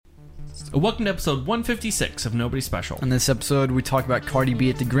Welcome to episode 156 of Nobody Special. In this episode, we talk about Cardi B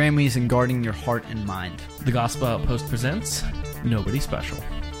at the Grammys and guarding your heart and mind. The Gospel Outpost presents Nobody Special.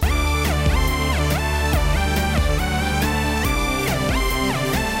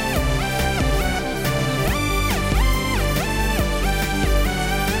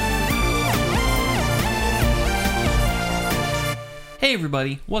 Hey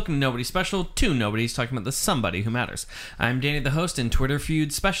everybody, welcome to Nobody Special, two Nobodies talking about the somebody who matters. I'm Danny, the host and Twitter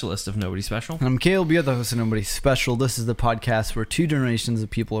feud specialist of Nobody Special. And I'm Caleb, you're the host of Nobody Special. This is the podcast where two generations of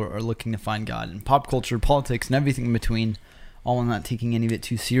people are looking to find God in pop culture, politics, and everything in between, all while not taking any of it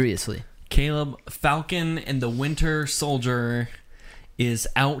too seriously. Caleb, Falcon and the Winter Soldier is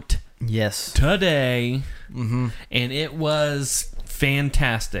out today, and it was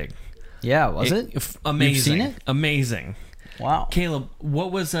fantastic. Yeah, was it? Amazing. You've seen it? Amazing. Wow. Caleb,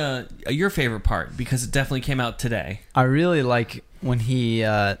 what was your favorite part? Because it definitely came out today. I really like when he,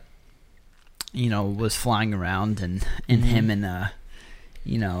 was flying around and him and, the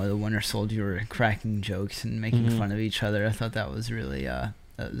Winter Soldier were cracking jokes and making fun of each other. I thought that was really, that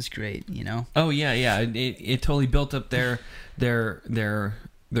was great, you know? Oh, yeah. It totally built up their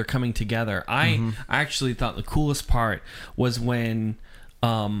coming together. I actually thought the coolest part was when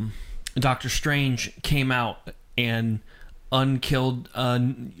Doctor Strange came out and unkilled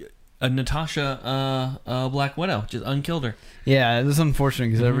Natasha, Black Widow. Just unkilled her. Yeah, it was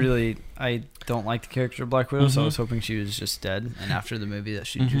unfortunate because I don't like the character of Black Widow, so I was hoping she was just dead, and after the movie that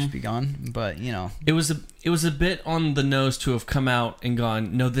she'd just be gone. But it was a bit on the nose to have come out and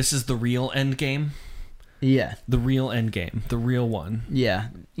gone, no, this is the real Endgame. Yeah, the real Endgame, the real one. Yeah,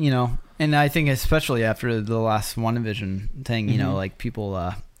 and I think especially after the last WandaVision thing, like people,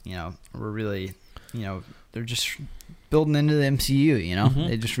 were really, they're just building into the MCU,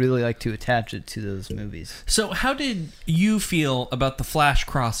 They just really like to attach it to those movies. So how did you feel about the Flash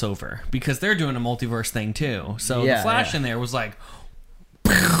crossover? Because they're doing a multiverse thing too. So the Flash in there was like,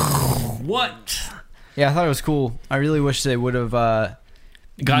 what? Yeah, I thought it was cool. I really wish they would have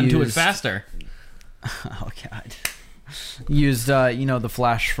gotten to it faster. Oh, God. Used, the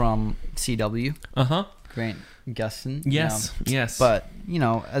Flash from CW. Grant Gustin. Yes, yes. But,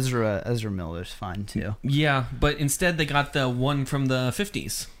 Ezra Miller's fine, too. Yeah, but instead they got the one from the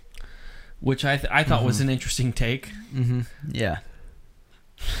 50s, which I thought was an interesting take. Yeah.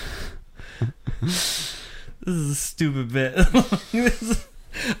 This is a stupid bit.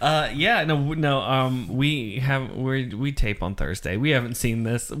 We tape on Thursday. We haven't seen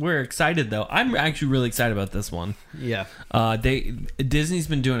this. We're excited though. I'm actually really excited about this one. Yeah. Disney's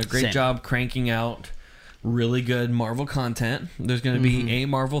been doing a great job cranking out really good Marvel content. There's going to be a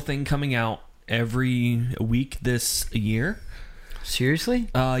Marvel thing coming out every week this year. Seriously?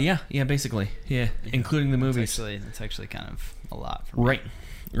 Yeah, basically. Yeah, including the movies. That's actually kind of a lot for me.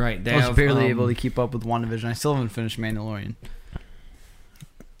 Right. I was barely able to keep up with WandaVision. I still haven't finished Mandalorian.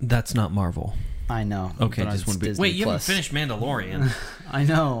 That's not Marvel. I know. Okay, just want to be. Wait, you haven't finished Mandalorian? I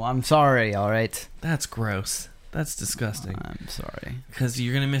know. I'm sorry. All right. That's gross. That's disgusting. I'm sorry. Because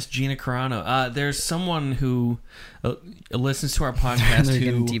you're gonna miss Gina Carano. There's someone who listens to our podcast who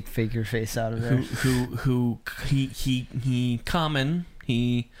can deep fake your face out of there. Who he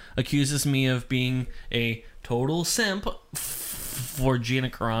accuses me of being a total simp for Gina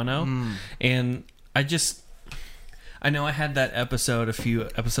Carano, and I know I had that episode a few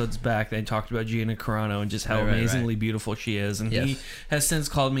episodes back that I talked about Gina Carano and just how amazingly beautiful she is. And he has since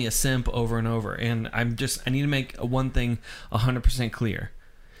called me a simp over and over. And I need to make one thing 100% clear.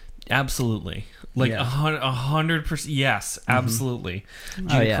 Absolutely. Like 100%. Yes, absolutely.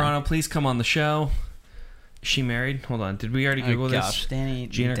 Gina Carano, please come on the show. Is she married? Hold on. Did we already Google this? Danny.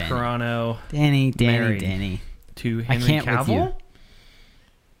 Carano. Danny. To Henry Cavill?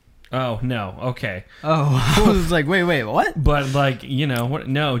 Oh, no. Okay. Oh, I was like, wait, what? But, what?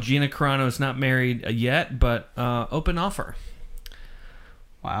 No, Gina Carano is not married yet, but open offer.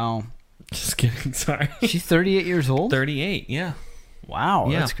 Wow. Just kidding. Sorry. She's 38 years old? 38, yeah. Wow,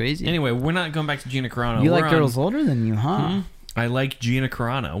 that's crazy. Anyway, we're not going back to Gina Carano. You like girls older than you, huh? I like Gina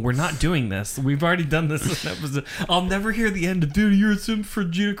Carano. We're not doing this. We've already done this in an episode. I'll never hear the end of, dude, you're a simp for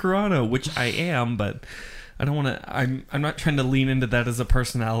Gina Carano, which I am, but I don't want to. I'm not trying to lean into that as a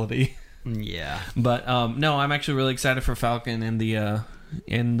personality. Yeah. But no, I'm actually really excited for Falcon and the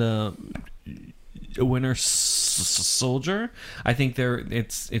Winter Soldier. I think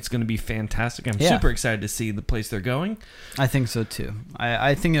it's going to be fantastic. I'm super excited to see the place they're going. I think so too.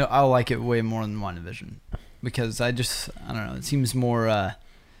 I think I'll like it way more than WandaVision because I don't know. It seems more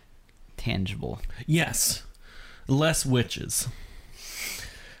tangible. Yes, less witches.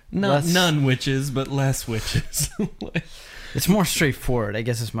 None witches, but less witches. It's more straightforward, I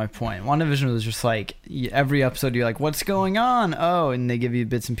guess is my point. WandaVision was just like, every episode you're like, what's going on? Oh, and they give you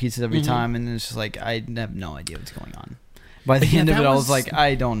bits and pieces every time, and it's just like, I have no idea what's going on. By the end of it, I was like,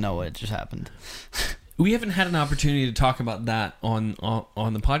 I don't know what just happened. We haven't had an opportunity to talk about that on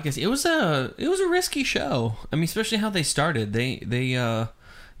the podcast. It was a risky show. I mean, especially how they started. They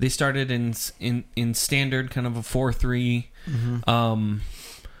started in standard kind of a 4-3 kind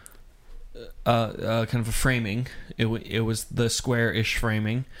of a framing. It was the square-ish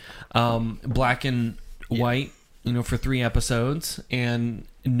framing, black and white, for 3 episodes, and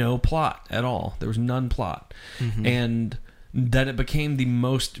no plot at all. There was none plot, and that it became the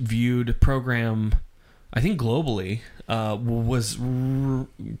most viewed program, I think globally, was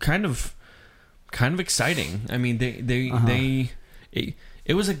kind of exciting. I mean,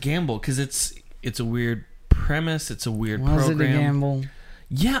 it was a gamble because it's a weird premise. It's a weird program. Was it a gamble?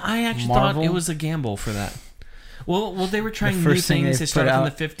 Yeah, I actually thought it was a gamble for that. Well, they were trying new things. They started in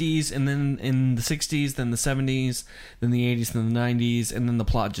the 50s, and then in the 60s, then the 70s, then the 80s, then the 90s, and then the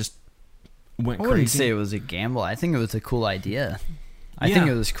plot just went crazy. I wouldn't say it was a gamble. I think it was a cool idea. I think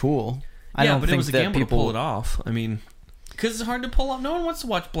it was cool. I don't think it was a gamble to pull it off. I mean, because it's hard to pull off. No one wants to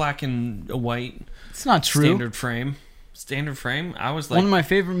watch black and white. It's not true. Standard frame. I was like, one of my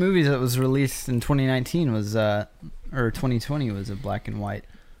favorite movies that was released in 2019 was, or 2020 was a black and white.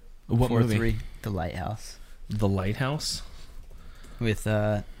 What movie? The Lighthouse. The Lighthouse? With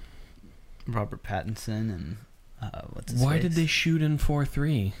Robert Pattinson and what's his Why face? did they shoot in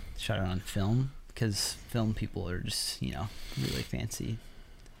 4:3? Shot it on film because film people are just really fancy.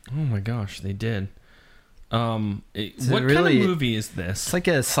 Oh my gosh, they did. What really, kind of movie is this? It's like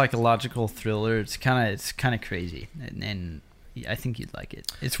a psychological thriller. It's kind of crazy, and I think you'd like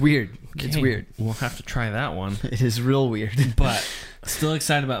it. It's weird. Okay, it's weird. We'll have to try that one. It is real weird. But still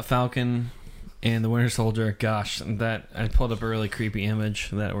excited about Falcon and the Winter Soldier. Gosh, that I pulled up a really creepy image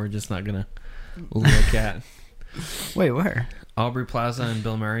that we're just not gonna look at. Wait, where? Aubrey Plaza and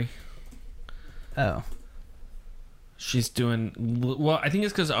Bill Murray. Oh. She's doing well. I think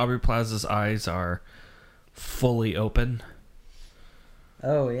it's because Aubrey Plaza's eyes are fully open.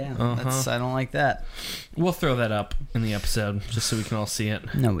 Oh yeah, I don't like that. We'll throw that up in the episode just so we can all see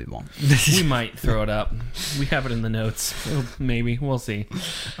it. No, we won't. We might throw it up. We have it in the notes. Maybe we'll see.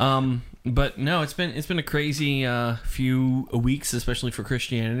 But no, it's been a crazy few weeks, especially for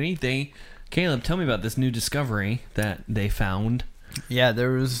Christianity. Caleb, tell me about this new discovery that they found. Yeah,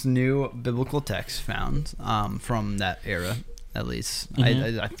 there was new biblical text found from that era, at least.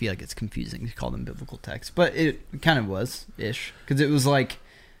 I feel like it's confusing to call them biblical texts, but it kind of was-ish. Because it was like,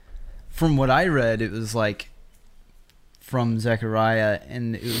 from what I read, it was like from Zechariah,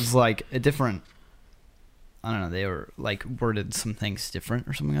 and it was like a different... I don't know, they were like worded some things different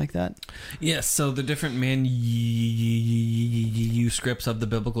or something like that. Yes, so the different manuscripts of the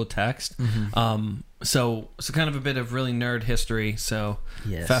biblical text. So kind of a bit of really nerd history. So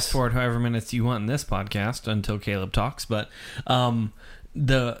fast forward however minutes you want in this podcast until Caleb talks. But the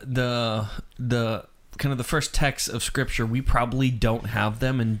kind of the first texts of Scripture, we probably don't have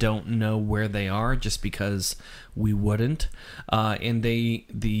them and don't know where they are just because we wouldn't. And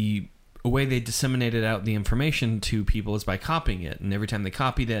the way they disseminated out the information to people is by copying it, and every time they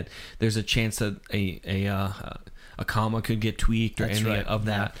copied it, there's a chance that a comma could get tweaked or of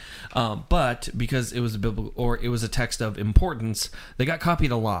that. But because it was a biblical, or it was a text of importance, they got copied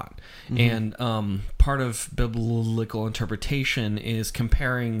a lot. And part of biblical interpretation is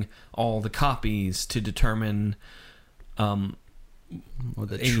comparing all the copies to determine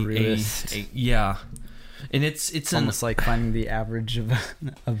the truest. And it's almost like finding the average of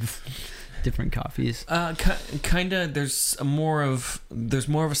different copies. Kind of. There's more of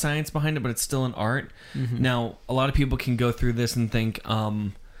a science behind it, but it's still an art. Now, a lot of people can go through this and think,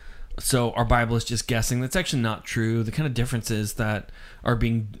 so our Bible is just guessing. That's actually not true. The kind of differences that are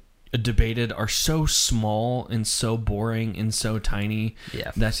being debated are so small and so boring and so tiny.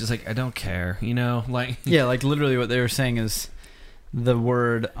 Yeah, that's just like, I don't care. Like like literally what they were saying is the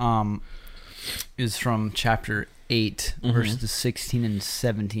word is from chapter 8 verses 16 and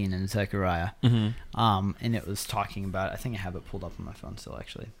 17 in Zechariah. And it was talking about, I think I have it pulled up on my phone still,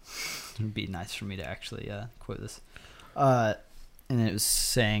 actually. It would be nice for me to actually quote this. And it was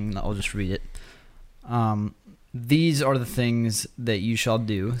saying, I'll just read it. These are the things that you shall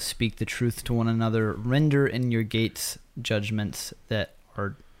do. Speak the truth to one another. Render in your gates judgments that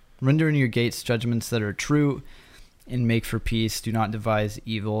are true, and make for peace. Do not devise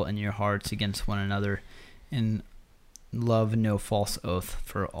evil in your hearts against one another. And love no false oath.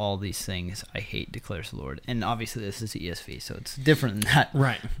 For all these things I hate, declares the Lord. And obviously this is ESV, so it's different than that.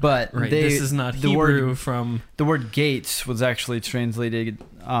 Right. But Right. they, This is not the Hebrew word, from... the word gates was actually translated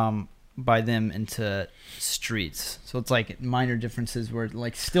by them into streets. So it's like minor differences where it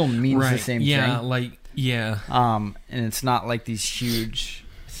like still means the same thing. And it's not like these huge...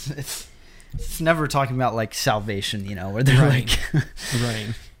 It's never talking about like salvation, where they're like...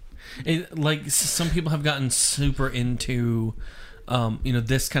 Right. Like some people have gotten super into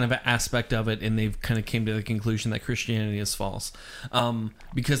this kind of aspect of it, and they've kind of came to the conclusion that Christianity is false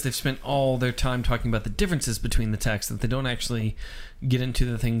because they've spent all their time talking about the differences between the texts, that they don't actually get into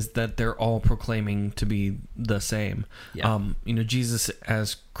the things that they're all proclaiming to be the same. Jesus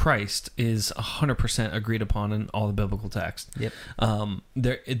as Christ is 100% agreed upon in all the biblical text.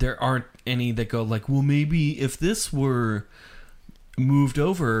 There aren't any that go like, well, maybe if this were moved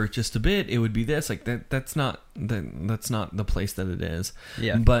over just a bit, it would be this. Like that's not the place that it is.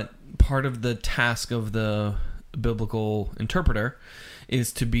 But part of the task of the biblical interpreter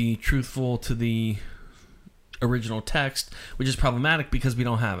is to be truthful to the original text, which is problematic because we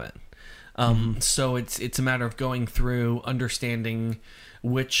don't have it. So it's a matter of going through, understanding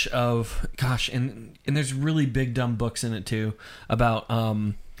which of and there's really big dumb books in it too about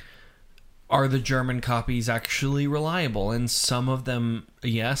are the German copies actually reliable? And some of them,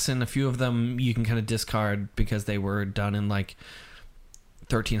 yes, and a few of them you can kind of discard because they were done in like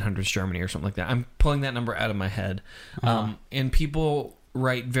 1300s Germany or something like that. I'm pulling that number out of my head. And people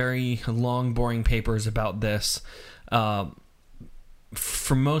write very long, boring papers about this.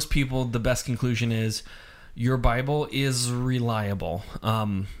 For most people, the best conclusion is your Bible is reliable,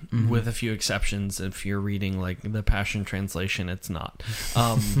 with a few exceptions. If you're reading like the Passion Translation, it's not.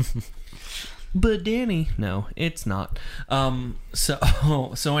 But Danny, no, it's not.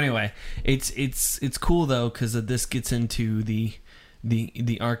 So anyway, it's cool though because this gets into the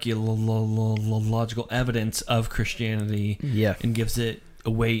archaeological evidence of Christianity, and gives it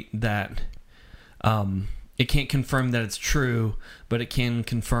a weight that it can't confirm that it's true, but it can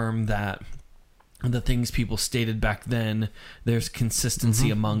confirm that the things people stated back then, there's consistency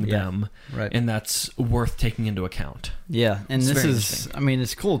among them, and that's worth taking into account. And this is,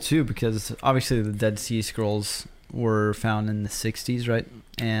 it's cool too because obviously the Dead Sea Scrolls were found in the 60s, right?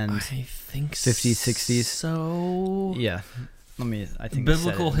 And I think 50s, 60s. So I think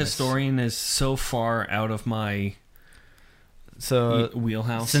biblical historian is so far out of my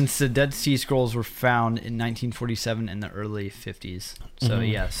wheelhouse. Since the Dead Sea Scrolls were found in 1947 in the early 50s. So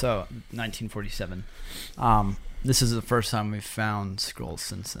 1947. This is the first time we've found scrolls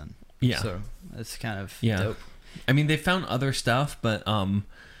since then. So it's kind of dope. I mean, they found other stuff, but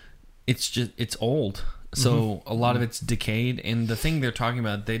it's old. So a lot of it's decayed, and the thing they're talking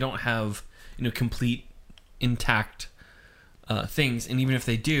about, they don't have complete intact things, and even if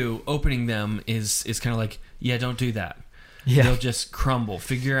they do, opening them is kind of like, don't do that. They'll just crumble.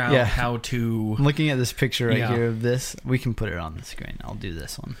 Figure out how to... I'm looking at this picture here of this. We can put it on the screen. I'll do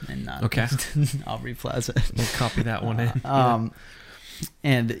this one. And okay. Aubrey Plaza. We'll copy that one in.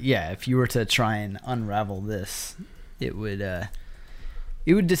 And if you were to try and unravel this, it would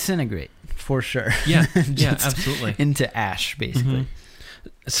disintegrate for sure. Absolutely. Into ash, basically.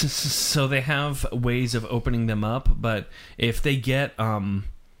 So they have ways of opening them up, but if they get...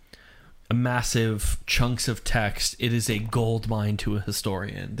 massive chunks of text, it is a gold mine to a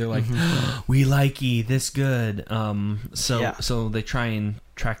historian. They're like, we like this good. So they try and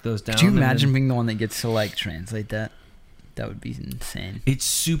track those down. Could you imagine being the one that gets to like translate that? That would be insane. It's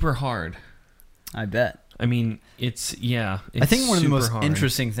super hard. I bet. I mean, it's I think one of the most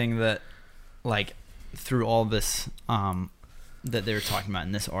interesting thing that, like, through all this, that they were talking about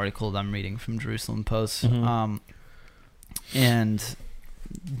in this article that I'm reading from Jerusalem Post, and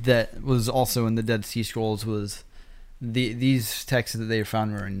that was also in the Dead Sea Scrolls was these texts that they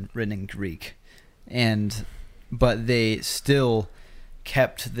found were written in Greek, but they still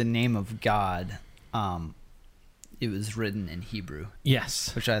kept the name of God. It was written in Hebrew.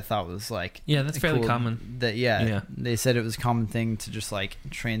 Yes, which I thought was like that's fairly common. That they said it was a common thing to just like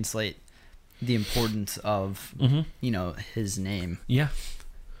translate the importance of his name.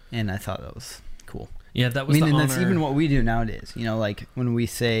 And I thought that was cool. Yeah, that was. And that's even what we do nowadays. Like when we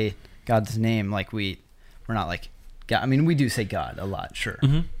say God's name, like we're not like God. I mean, we do say God a lot, sure,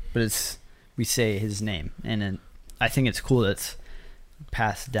 but we say His name, and I think it's cool that it's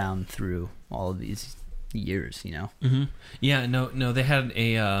passed down through all of these years. Yeah, no, they had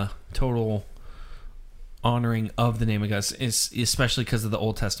a total honoring of the name of God, especially because of the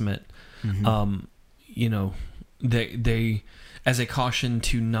Old Testament. They as a caution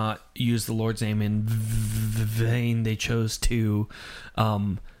to not use the Lord's name in vain, they chose to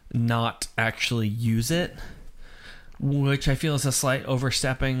not actually use it, which I feel is a slight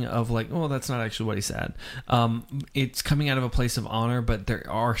overstepping of like, oh, that's not actually what he said. It's coming out of a place of honor, but there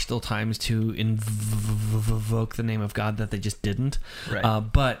are still times to invoke the name of God that they just didn't. Right.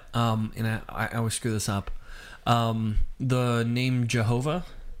 And I always screw this up. The name Jehovah,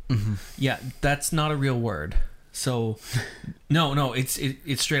 yeah, that's not a real word. So, no, it's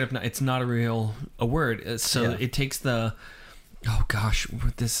straight up not. It's not a word. So it takes the. Oh gosh,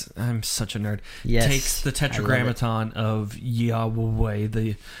 I'm such a nerd. Yes, takes the tetragrammaton of Yahweh,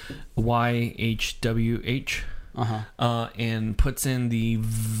 the YHWH, and puts in the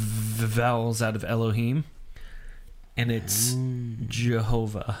vowels out of Elohim, and it's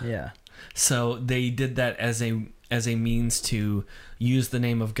Jehovah. Yeah. So they did that as a means to use the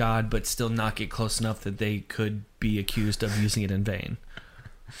name of God, but still not get close enough that they could be accused of using it in vain.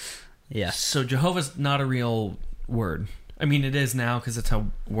 Yeah. So Jehovah's not a real word. I mean, it is now because that's how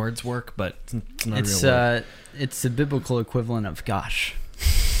words work, but it's not a real word. It's the biblical equivalent of gosh.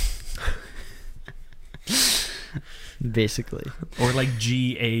 Basically. Or like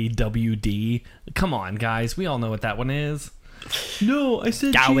GAWD. Come on, guys. We all know what that one is. No, I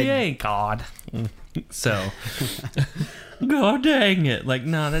said GA. God. So, God dang it. Like,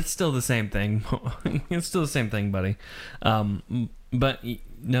 no, that's still the same thing. It's still the same thing, buddy. But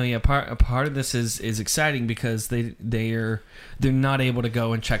no, yeah, part of this is exciting because they're not able to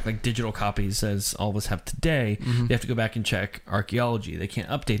go and check like digital copies as all of us have today. They have to go back and check archaeology. They can't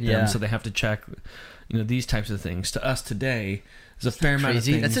update them, so they have to check, these types of things. To us today, there's a fair amount of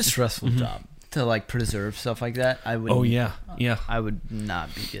things. That's a stressful job to like preserve stuff like that. I would. Oh yeah. I would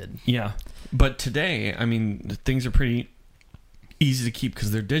not be good. Yeah, but today, I mean, things are pretty easy to keep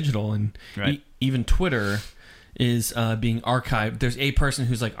because they're digital, and even Twitter is being archived. There's a person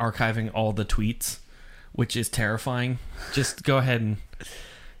who's like archiving all the tweets, which is terrifying. Just go ahead and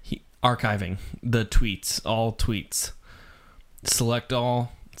archiving the tweets, all tweets. Select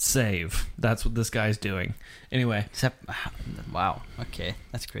all, save. That's what this guy's doing. Anyway. Wow. Okay.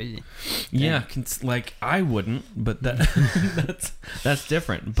 That's crazy. Yeah. Like, I wouldn't, but that's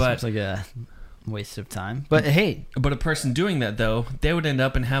different. But seems like a waste of time. But hey. But a person doing that, though, they would end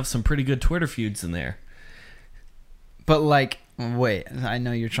up and have some pretty good Twitter feuds in there. But like, wait, I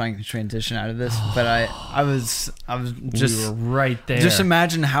know you're trying to transition out of this, but I was just we were right there. Just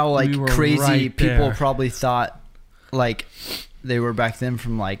imagine how like crazy people probably thought like they were back then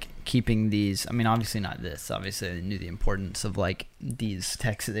from like keeping these. I mean, obviously not this. Obviously, they knew the importance of like these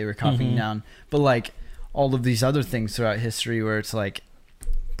texts that they were copying down, but like all of these other things throughout history where it's like,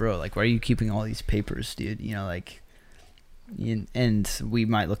 bro, like why are you keeping all these papers, dude? Like. And we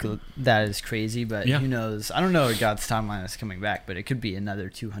might look at that as crazy, but who knows? I don't know if God's timeline is coming back, but it could be another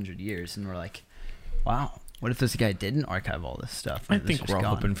 200 years, and we're like, wow, what if this guy didn't archive all this stuff? I think we're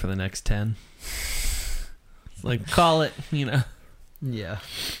all hoping for the next 10. Like, call it, Yeah.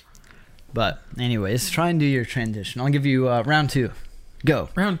 But anyways, try and do your transition. I'll give you round 2. Go.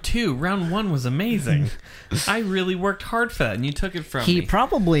 Round 2. Round 1 was amazing. I really worked hard for that, and you took it from me. He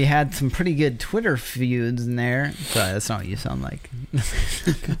probably had some pretty good Twitter feuds in there. Sorry, that's not what you sound like.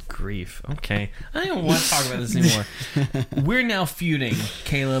 Good grief. Okay. I don't want to talk about this anymore. We're now feuding,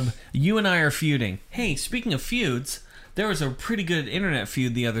 Caleb. You and I are feuding. Hey, speaking of feuds, there was a pretty good internet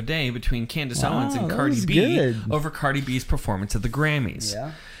feud the other day between Candace Owens and Cardi B over Cardi B's performance at the Grammys.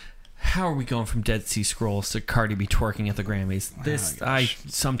 Yeah. How are we going from Dead Sea Scrolls to Cardi B twerking at the Grammys? I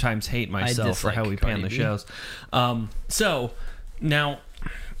sometimes hate myself for how we pan the shows. So, now,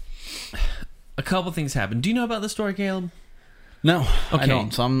 a couple things happened. Do you know about the story, Caleb? No, okay. I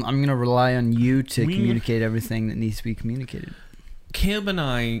don't. So I'm going to rely on you to communicate everything that needs to be communicated. Caleb and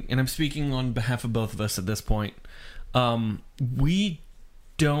I, and I'm speaking on behalf of both of us at this point, we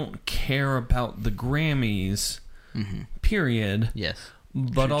don't care about the Grammys, period. Yes.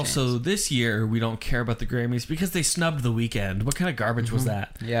 But also this year we don't care about the Grammys because they snubbed The Weeknd. What kind of garbage was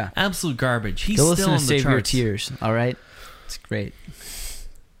that? Yeah, absolute garbage. He's still on the Save charts. Your Tears. All right, it's great.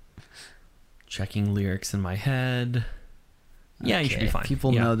 Checking lyrics in my head. Yeah, you should be fine.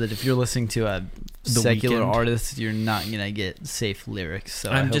 People know that if you're listening to a secular artist, you're not gonna get safe lyrics. So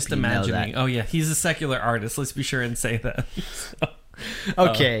I'm just imagining. Oh yeah, he's a secular artist. Let's be sure and say that.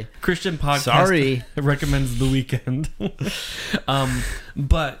 Okay. Christian podcast recommends The Weeknd.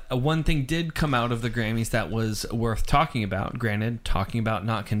 But one thing did come out of the Grammys that was worth talking about. Granted, talking about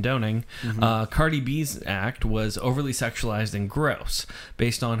not condoning. Cardi B's act was overly sexualized and gross,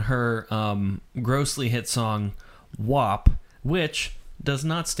 based on her grossly hit song WAP, which does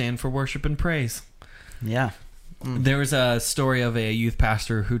not stand for worship and praise. Yeah. There was a story of a youth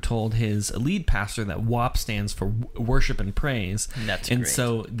pastor who told his lead pastor that WAP stands for Worship and Praise. That's and great.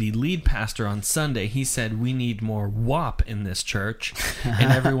 so the lead pastor on Sunday, he said, "We need more WAP in this church."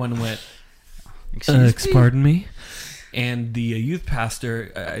 And everyone went, pardon me? And the youth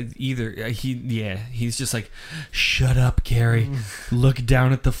pastor, he's just like, "Shut up, Gary. Look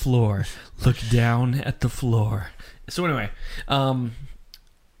down at the floor. Look down at the floor." So anyway,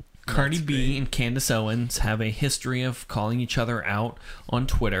 Cardi B and Candace Owens have a history of calling each other out on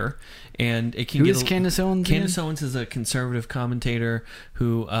Twitter, and it can Who get is Candace Owens? Candace Owens is a conservative commentator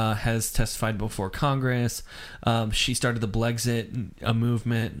who has testified before Congress. She started the Blexit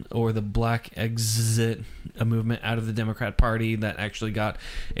movement, or the Black Exit movement, out of the Democrat Party that actually got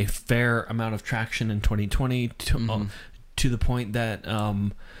a fair amount of traction in 2020 to the point that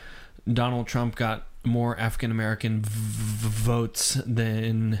Donald Trump got more African American votes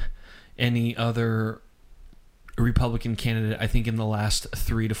than any other Republican candidate, I think, in the last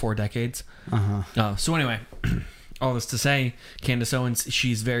 3 to 4 decades. So anyway, all this to say, Candace Owens,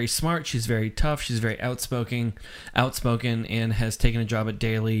 she's very smart, she's very tough, she's very outspoken, and has taken a job at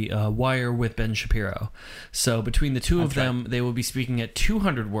Daily Wire with Ben Shapiro. So between the two of them, they will be speaking at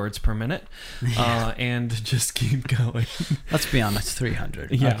 200 words per minute, and just keep going. Let's be honest,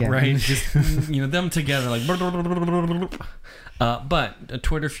 300. Yeah, Okay. right. Just them together, like. But a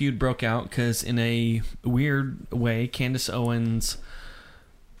Twitter feud broke out because, in a weird way, Candace Owens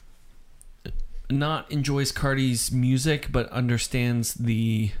not enjoys Cardi's music, but understands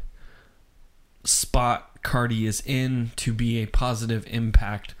the spot Cardi is in to be a positive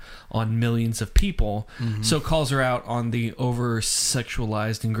impact on millions of people. So calls her out on the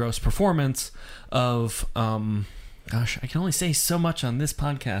over-sexualized and gross performance of, gosh, I can only say so much on this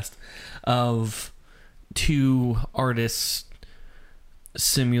podcast, of 2 artists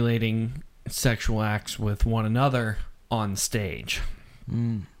simulating sexual acts with one another on stage.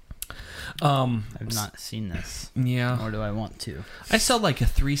 I've not seen this. Yeah. Nor do I want to. I saw like a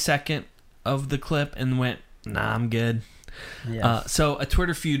 3-second of the clip and went, nah, I'm good. Yeah. So a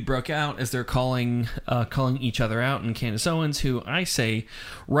Twitter feud broke out as they're calling each other out, and Candace Owens, who I say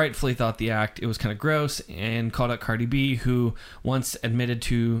rightfully thought the act, it was kind of gross, and called out Cardi B, who once admitted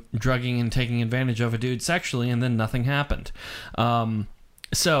to drugging and taking advantage of a dude sexually, and then nothing happened.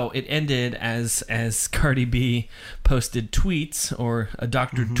 So it ended as Cardi B posted tweets, or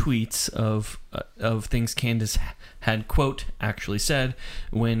doctored tweets of things Candace had, quote, actually said,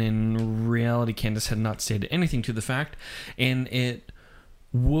 when in reality Candace had not stated anything to the fact, and it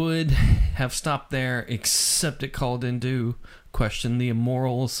would have stopped there, except it called into question the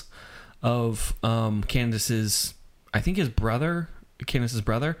immorals of Candace's, I think Candace's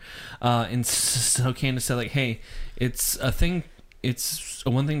brother, and so Candace said, like, hey, it's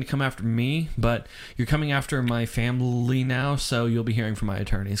one thing to come after me, but you're coming after my family now, so you'll be hearing from my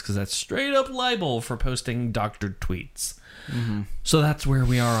attorneys, because that's straight up libel for posting doctored tweets. So that's where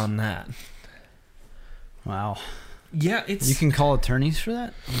we are on that. Wow. Yeah, You can call attorneys for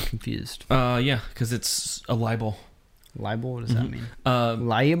that? I'm confused. Yeah, because it's a libel. Libel? What does that mean?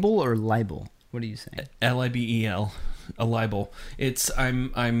 Liable or libel? What are you saying? Libel, a libel. It's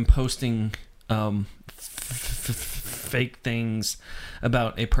I'm posting fake things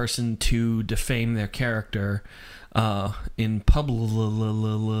about a person to defame their character in public.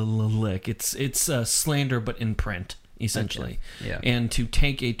 It's slander, but in print, essentially. Okay. Yeah. And to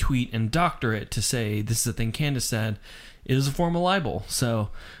take a tweet and doctor it to say this is the thing Candace said is a form of libel.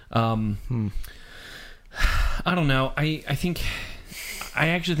 So I don't know. I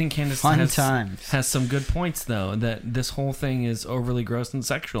actually think Candace has some good points, though, that this whole thing is overly gross and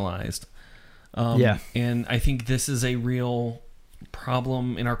sexualized. And I think this is a real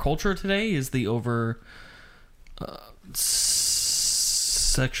problem in our culture today, is the over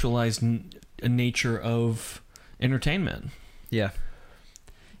sexualized nature of entertainment. Yeah,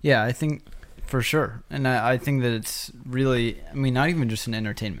 I think for sure. And I think that it's really, I mean, not even just an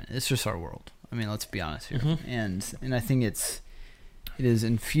entertainment. It's just our world. I mean, let's be honest here. And I think it is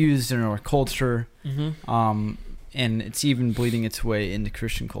infused in our culture. And it's even bleeding its way into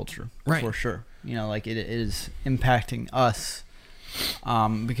Christian culture, right? For sure. Like it is impacting us,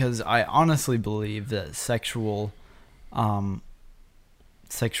 because I honestly believe that sexual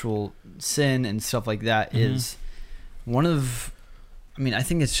sin and stuff like that is one of, I mean, I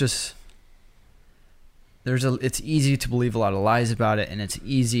think it's just, it's easy to believe a lot of lies about it, and it's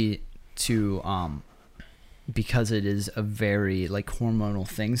easy to, because it is a very like hormonal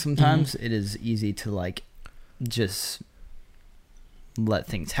thing sometimes, it is easy to like just let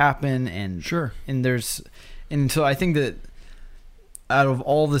things happen, and sure. And so I think that out of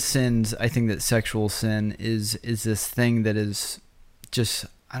all the sins, I think that sexual sin is this thing that is just,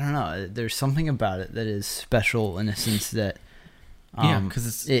 I don't know. There's something about it that is special in a sense that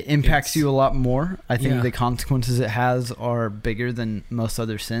because it impacts you a lot more. I think Yeah. the consequences it has are bigger than most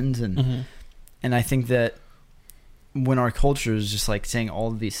other sins, and and I think that when our culture is just like saying all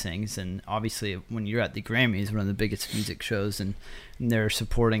of these things, and obviously when you're at the Grammys, one of the biggest music shows, and they're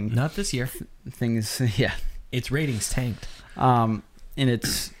supporting not this year. things, yeah, Its ratings tanked. and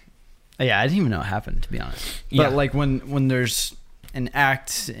it's I didn't even know it happened, to be honest. Yeah. But like when there's an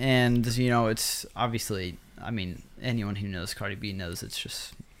act, and it's obviously, I mean, anyone who knows Cardi B knows it's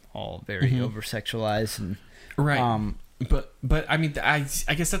just all very over sexualized, and Right. But I mean, I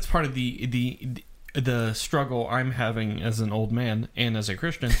guess that's part of the struggle I'm having as an old man and as a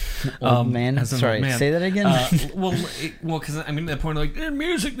Christian. old man. As an Sorry, old man. say that again. Well, because I mean, the point of like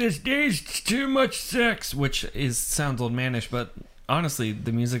music these days, it's too much sex, which sounds old manish, but honestly,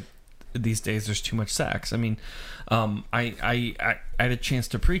 the music these days, there's too much sex. I mean, I had a chance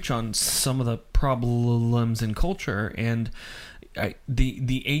to preach on some of the problems in culture, and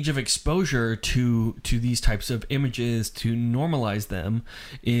the age of exposure to these types of images, to normalize them,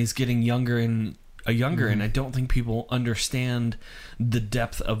 is getting younger and younger, and I don't think people understand the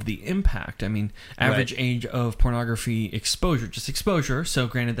depth of the impact. I mean, average age of pornography exposure, just exposure, so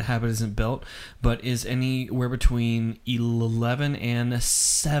granted the habit isn't built, but is anywhere between 11 and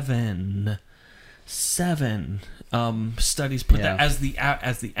 7. Studies put that as the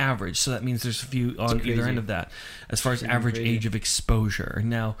average, so that means there's a few on either end of that as far as average age of exposure.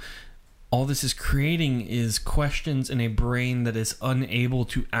 Now, all this is creating is questions in a brain that is unable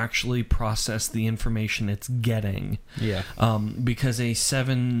to actually process the information it's getting. Yeah. Because a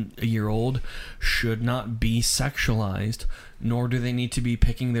 7-year-old should not be sexualized, nor do they need to be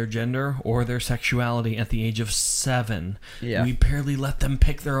picking their gender or their sexuality at the age of 7. Yeah. We barely let them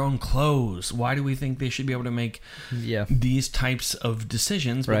pick their own clothes. Why do we think they should be able to make these types of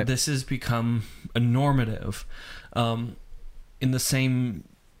decisions? But this has become a normative. In the same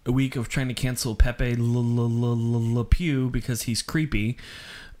week of trying to cancel Pepe Le Pew because he's creepy,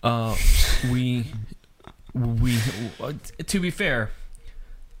 we to be fair,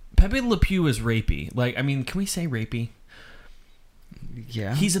 Pepe Le Pew is rapey. Like, I mean, can we say rapey?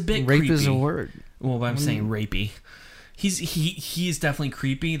 Yeah, he's a bit rape creepy. is a word. Well, but I'm saying rapey. He is definitely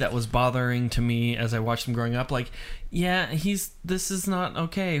creepy. That was bothering to me as I watched him growing up. Like, yeah, this is not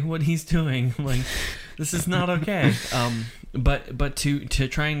okay what he's doing. Like, this is not okay. But to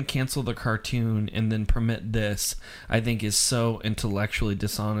try and cancel the cartoon and then permit this, I think is so intellectually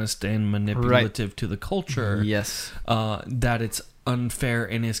dishonest and manipulative to the culture. Yes. That it's unfair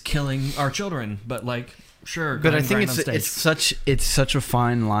and is killing our children. But like, sure. But I think it's such a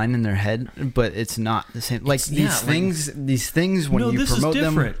fine line in their head, but it's not the same. Like these things when you promote them. No, this is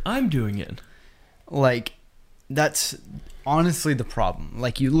different. I'm doing it. Like, that's honestly the problem.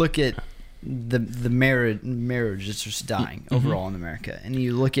 Like, you look at the marriage is just dying overall in America, and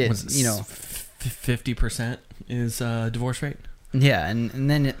you look at 50% is divorce rate. Yeah, and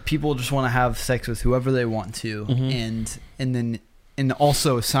then people just want to have sex with whoever they want to, and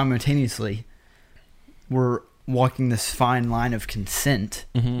also simultaneously, we're walking this fine line of consent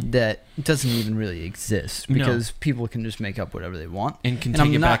that doesn't even really exist, because people can just make up whatever they want and can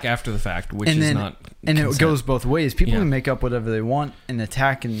take it back after the fact, which is not and consent. It goes both ways. People can make up whatever they want and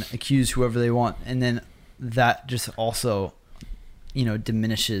attack and accuse whoever they want, and then that just also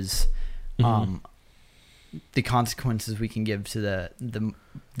diminishes the consequences we can give to the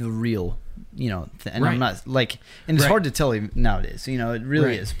real and I'm not like, and it's hard to tell nowadays, it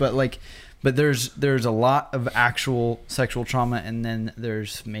really is, but there's a lot of actual sexual trauma, and then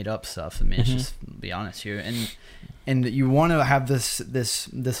there's made up stuff. I mean, it's just be honest here, and you want to have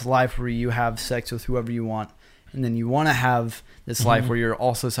this life where you have sex with whoever you want, and then you want to have this life where you're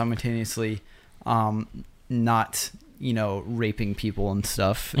also simultaneously not raping people and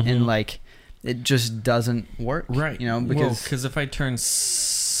stuff, and like, it just doesn't work, right? Because if I turn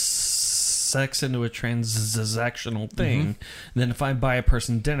sex into a transactional thing, then if I buy a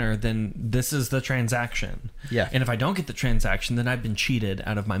person dinner, then this is the transaction. Yeah. And if I don't get the transaction, then I've been cheated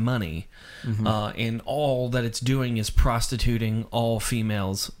out of my money. And all that it's doing is prostituting all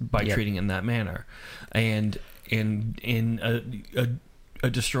females by treating in that manner, and a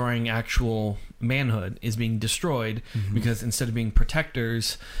destroying actual manhood is being destroyed, because instead of being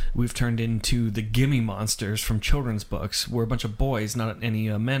protectors, we've turned into the gimme monsters from children's books. We're a bunch of boys, not any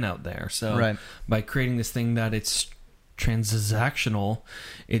men out there. So by creating this thing that it's transactional,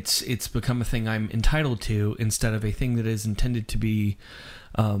 it's become a thing I'm entitled to, instead of a thing that is intended to be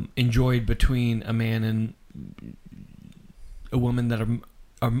enjoyed between a man and a woman that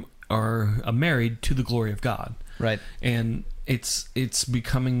are married to the glory of God. Right. And it's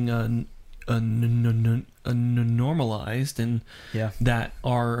becoming normalized, and that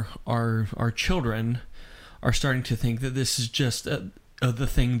our children are starting to think that this is just the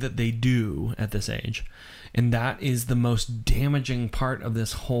thing that they do at this age, and that is the most damaging part of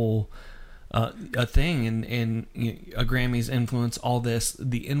this whole thing. And a Grammy's influence, all this,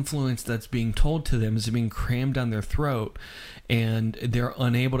 the influence that's being told to them is being crammed down their throat, and they're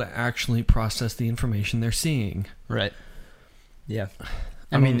unable to actually process the information they're seeing. Right. Yeah.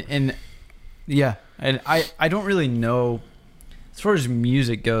 I mean, and I don't really know, as far as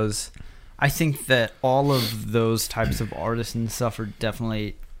music goes, I think that all of those types of artists and stuff are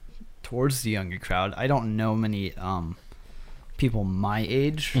definitely towards the younger crowd. I don't know many people my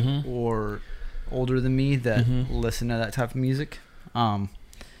age or older than me that listen to that type of music. I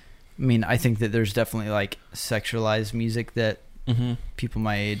mean, I think that there's definitely like sexualized music that people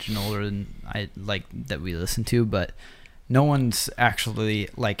my age and older than I like that we listen to, but no one's actually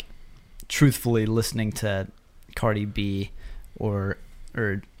like truthfully listening to Cardi B or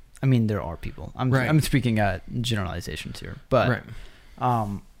I mean, there are people. I'm speaking generalizations here, but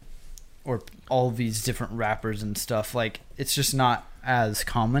or all these different rappers and stuff. Like, it's just not as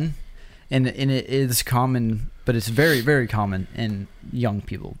common, and it is common, but it's very, very common in young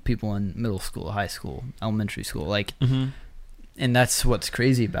people in middle school, high school, elementary school. Like, and that's what's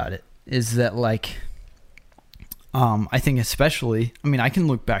crazy about it, is that like, I think especially, I mean, I can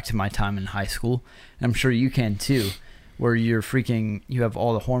look back to my time in high school, and I'm sure you can too, where you have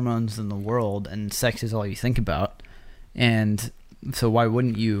all the hormones in the world and sex is all you think about. And so why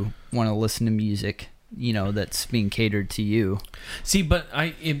wouldn't you want to listen to music, that's being catered to you? See, but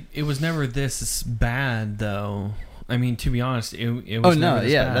it was never this bad though. I mean, to be honest, it was never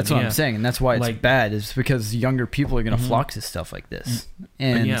this bad. That's what I'm saying. And that's why it's like, bad, is because younger people are going to flock to stuff like this.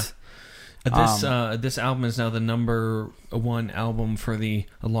 And this album is now the number 1 album for the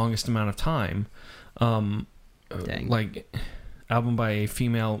longest amount of time. Dang. Like, album by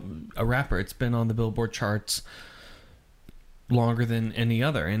a rapper. It's been on the Billboard charts longer than any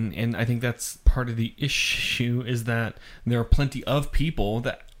other, and I think that's part of the issue, is that there are plenty of people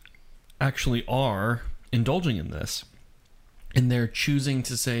that actually are indulging in this, and they're choosing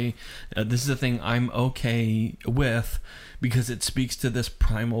to say, this is a thing I'm okay with because it speaks to this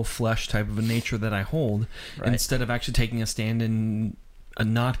primal flesh type of a nature that I hold, instead of actually taking a stand and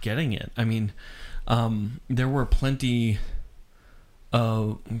not getting it. I mean, there were plenty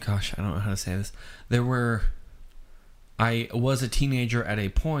of, gosh, I don't know how to say this. I was a teenager at a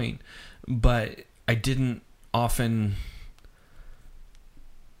point, but I didn't often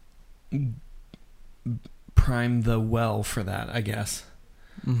prime the well for that, I guess.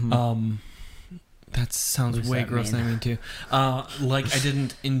 That sounds way gross than I mean to. Like, I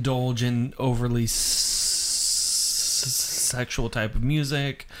didn't indulge in overly sexual type of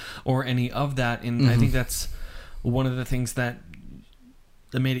music or any of that, and I think that's one of the things that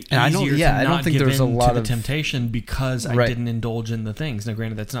made it easier to not give in to the temptation, because I didn't indulge in the things. Now,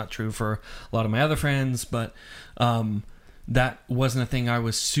 granted, that's not true for a lot of my other friends, but that wasn't a thing I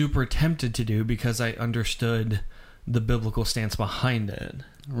was super tempted to do because I understood the biblical stance behind it.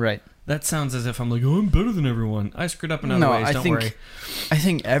 Right. That sounds as if I'm like, oh, I'm better than everyone. I screwed up in other ways, don't worry. I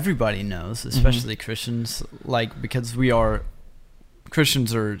think everybody knows, especially Christians, like, because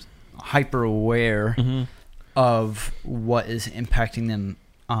Christians are hyper aware of what is impacting them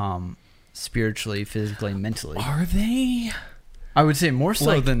spiritually, physically, mentally. Are they? I would say more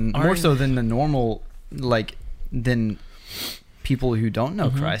so than the normal, like, than people who don't know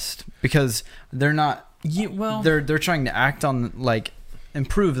Christ, because they're not. Yeah, well, they're trying to act on, like,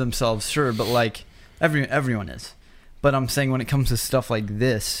 improve themselves, sure, but like everyone is. But I'm saying, when it comes to stuff like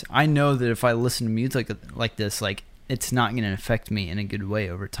this, I know that if I listen to music like this, like, it's not going to affect me in a good way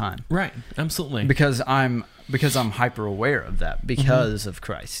over time. Right, absolutely. Because I'm hyper aware of that because of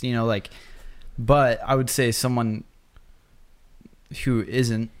Christ, like. But I would say someone who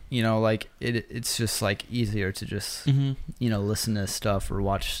isn't, like, it's just like easier to just listen to stuff or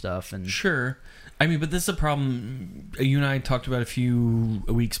watch stuff. And sure. I mean, but this is a problem you and I talked about a few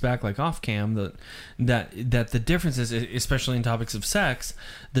weeks back, like off cam, that the differences, especially in topics of sex,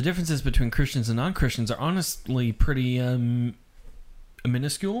 the differences between Christians and non-Christians are honestly pretty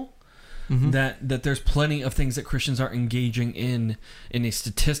minuscule. That there's plenty of things that Christians are engaging in a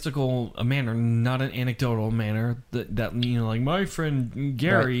statistical manner, not an anecdotal manner. That like my friend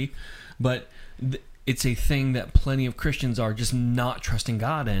Gary, but. It's a thing that plenty of Christians are just not trusting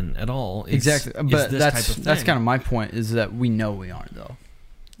God in at all. Exactly, but that's kind of my point, is that we know we aren't, though,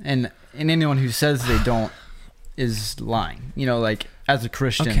 and anyone who says they don't is lying. You know, like as a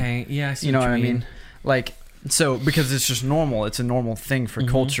Christian. Okay, yeah, I see you know what what I you mean? Like, so because it's just normal. It's a normal thing for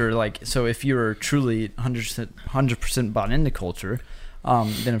culture. Like, so if you're truly 100% bought into culture,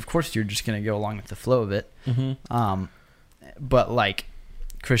 then of course you're just gonna go along with the flow of it. But like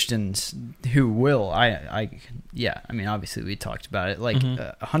Christians who will, I mean, obviously we talked about it. Like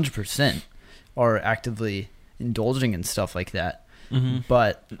 100% are actively indulging in stuff like that.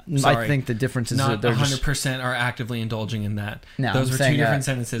 But I think the difference is not that they're 100% are actively indulging in that. No, those I'm were saying two different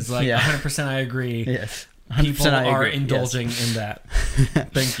sentences. Like 100% I agree. Yes. People are agree. indulging in that.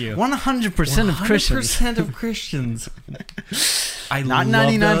 Thank you. 100% of Christians. 100% of Christians. I Not love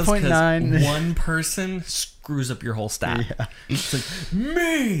 99.9. those 'cause one person screws up your whole stack. Yeah. It's like,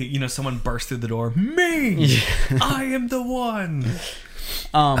 me! You know, someone bursts through the door. Me! I am the one!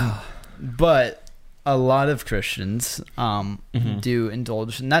 But a lot of Christians do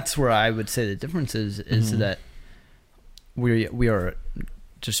indulge, and that's where I would say the difference is that we are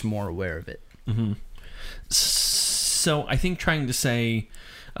just more aware of it. So I think trying to say,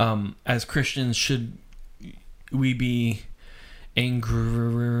 as Christians, should we be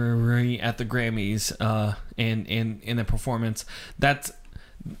angry at the Grammys and in the performance? That's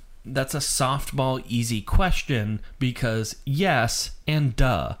a softball easy question, because yes and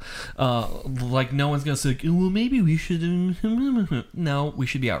duh. Like no one's gonna say, well, maybe we should. No, we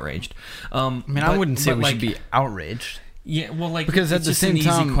should be outraged. I mean, I wouldn't say we should be outraged. Yeah, well, like, because at the same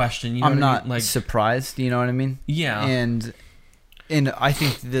time, easy question. You know I'm not like, surprised. You know what I mean? Yeah. And I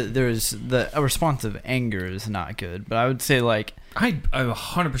think that there's a response of anger is not good, but I would say like I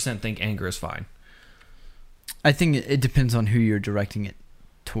 100% think anger is fine. I think it depends on who you're directing it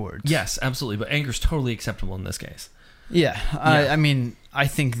towards. Yes, absolutely, but anger is totally acceptable in this case. Yeah, I mean, I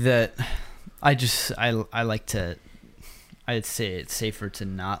think that I like to. I'd say it's safer to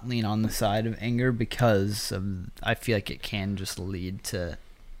not lean on the side of anger because I feel like it can just lead to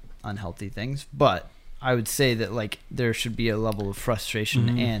unhealthy things. But I would say that like there should be a level of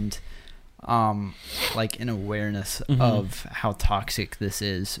frustration and like an awareness of how toxic this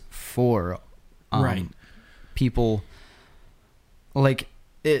is for people. Like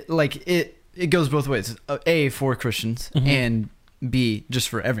it goes both ways. A, for Christians, and B, just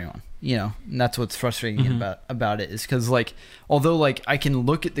for everyone. You know, and that's what's frustrating about it is because like although like I can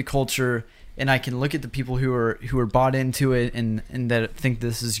look at the culture and I can look at the people who are bought into it and that think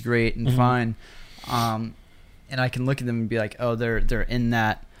this is great and fine, and I can look at them and be like, oh, they're in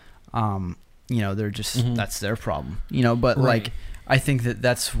that, you know, they're just that's their problem, you know. But like I think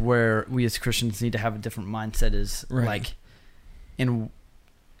that's where we as Christians need to have a different mindset is like in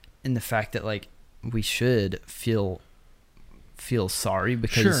the fact that like we should feel sorry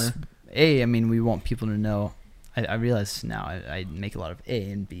because I mean, we want people to know. I realize now I make a lot of A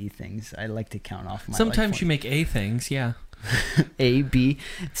and B things. I like to count off my. Sometimes you make A things, yeah. A, B,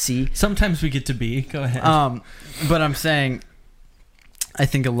 C. Sometimes we get to B. Go ahead. But I'm saying, I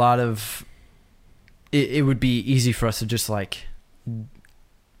think a lot of it would be easy for us to just like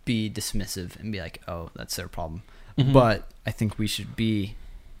be dismissive and be like, oh, that's their problem. But I think we should be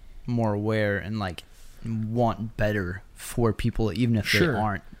more aware and like want better for people, even if they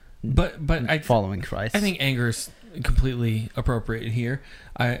aren't. But I following Christ. I think anger is completely appropriate here.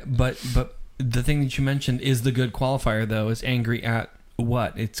 But the thing that you mentioned is the good qualifier though, is angry at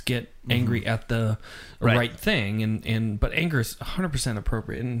what? It's get angry at the right thing, and but anger is 100%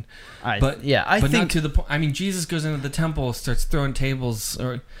 appropriate. And I think not to the point. I mean, Jesus goes into the temple, starts throwing tables,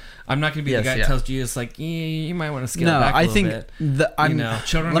 or I'm not going to be the guy that tells Jesus like, you might want to scale back a little bit.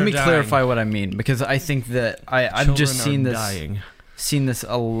 Let me clarify what I mean, because I think that I've just seen this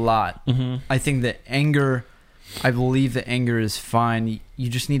a lot. I think that anger, I believe that anger is fine. You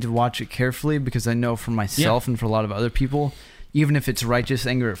just need to watch it carefully, because I know for myself and for a lot of other people, even if it's righteous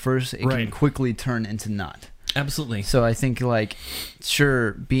anger at first, it can quickly turn into not. Absolutely. So I think like,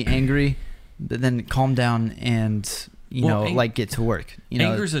 sure, be angry, but then calm down and like get to work.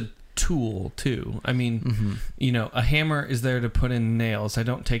 Anger's a tool too. I mean, a hammer is there to put in nails. I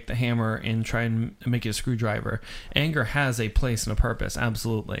don't take the hammer and try and make it a screwdriver. Anger has a place and a purpose,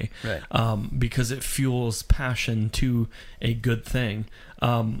 absolutely, because it fuels passion to a good thing.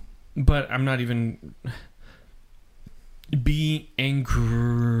 But I'm not even be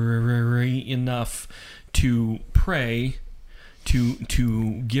angry enough to pray, to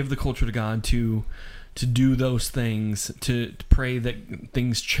give the culture to God, to do those things, to pray that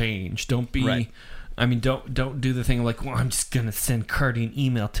things change. Don't be, I mean, don't do the thing like, well, I'm just gonna send Cardi an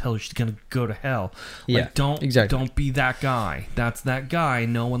email, tell her she's gonna go to hell. Like, don't be that guy. That's that guy.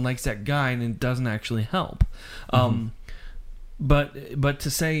 No one likes that guy, and it doesn't actually help. But to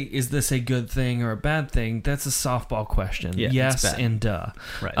say, is this a good thing or a bad thing? That's a softball question. Yeah, yes it's bad. and duh.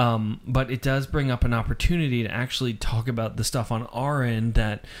 Right. But it does bring up an opportunity to actually talk about the stuff on our end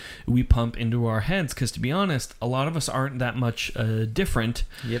that we pump into our heads. Because to be honest, a lot of us aren't that much different.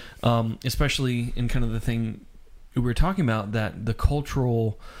 Yep. Especially in kind of the thing we were talking about, that the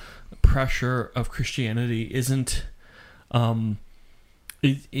cultural pressure of Christianity isn't.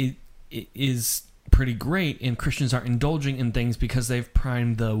 It is pretty great, and Christians are indulging in things because they've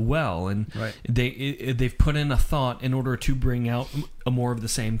primed the well, and Right. they've put in a thought in order to bring out a more of the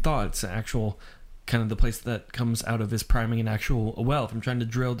same thought. It's actual kind of the place that comes out of is priming an actual well. If I'm trying to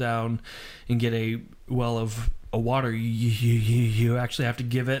drill down and get a well of a water, you actually have to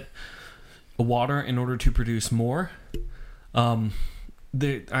give it a water in order to produce more. I'm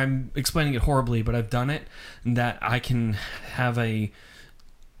explaining it horribly, but I've done it, and that I can have a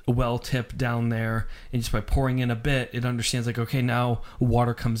well tip down there, and just by pouring in a bit, it understands like, okay, now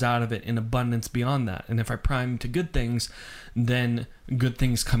water comes out of it in abundance beyond that. And if I prime to good things, then good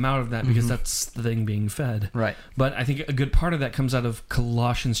things come out of that, because that's the thing being fed. Right. But I think a good part of that comes out of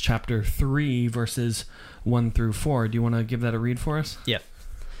Colossians chapter 3, verses 1 through 4. Do you want to give that a read for us? Yep.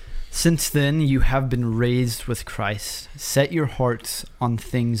 Since then you have been raised with Christ. Set your hearts on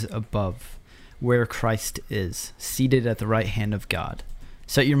things above, where Christ is, seated at the right hand of God.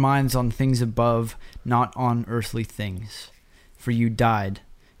 Set your minds on things above, not on earthly things. For you died,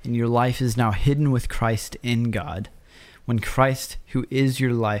 and your life is now hidden with Christ in God. When Christ, who is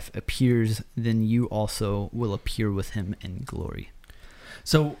your life, appears, then you also will appear with him in glory.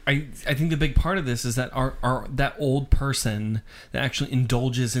 So I think the big part of this is that our that old person that actually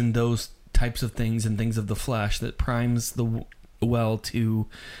indulges in those types of things and things of the flesh, that primes the well to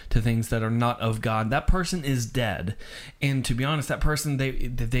things that are not of God, that person is dead. And to be honest, that person,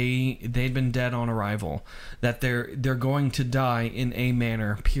 they'd been dead on arrival, that they're going to die in a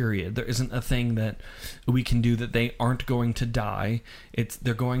manner, period. There isn't a thing that we can do that they aren't going to die.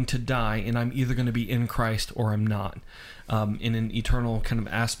 They're going to die, and I'm either going to be in Christ or I'm not. In an eternal kind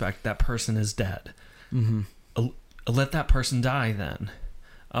of aspect, that person is dead. Let that person die then.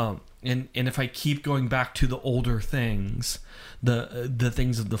 And if I keep going back to the older things, the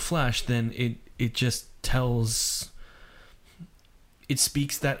things of the flesh, then it just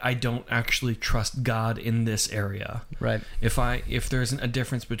speaks that I don't actually trust God in this area. Right. If there isn't a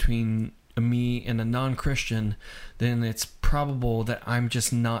difference between me and a non-Christian, then it's probable that I'm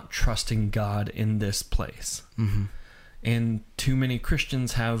just not trusting God in this place. And too many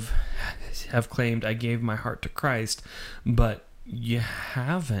Christians have claimed, I gave my heart to Christ, but you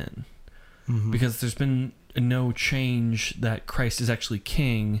haven't. Because there's been no change that Christ is actually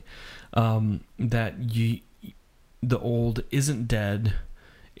king, that the old isn't dead,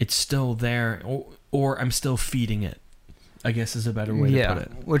 it's still there, or I'm still feeding it, I guess is a better way to put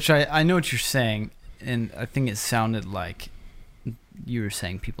it. Which I know what you're saying, and I think it sounded like you were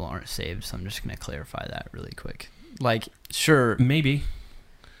saying people aren't saved, so I'm just going to clarify that really quick. Like, sure. Maybe.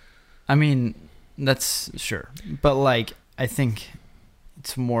 I mean, that's sure. But, like, I think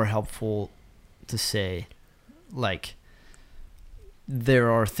it's more helpful to say, like,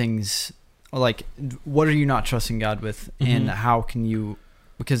 there are things, like, what are you not trusting God with, and how can you,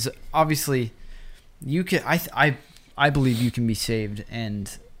 because obviously you can, I believe you can be saved,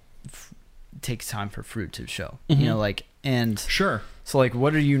 and it takes time for fruit to show, you know, like, and sure. So, like,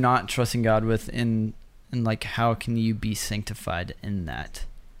 what are you not trusting God with, and like, how can you be sanctified in that?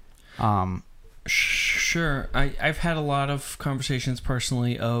 Sure. I've had a lot of conversations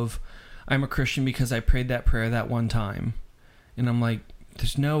personally of, I'm a Christian because I prayed that prayer that one time. And I'm like,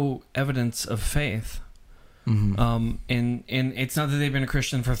 there's no evidence of faith. And it's not that they've been a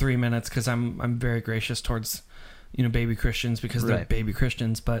Christian for 3 minutes, because I'm very gracious towards, baby Christians, because they're baby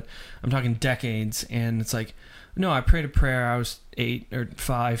Christians, but I'm talking decades, and it's like, no, I prayed a prayer, I was 8 or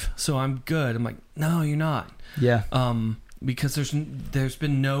 5, so I'm good. I'm like, no, you're not. Yeah. Because there's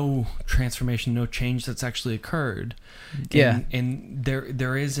been no transformation, no change that's actually occurred. And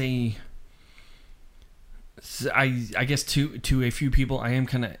there is I guess to a few people, I am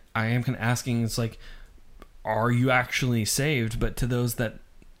kind of asking, it's like, are you actually saved? But to those that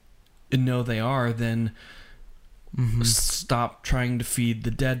know they are, then stop trying to feed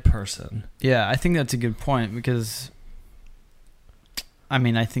the dead person. Yeah, I think that's a good point, because I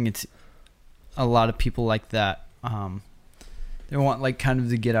mean, I think it's a lot of people like that. They want, like, kind of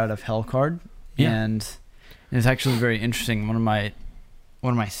the get out of hell card. And it's actually very interesting. One of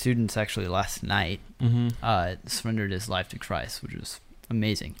my students actually last night surrendered his life to Christ, which was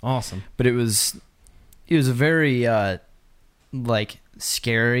amazing. Awesome. But it was a very like,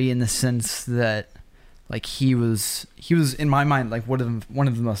 scary, in the sense that, like he was in my mind like one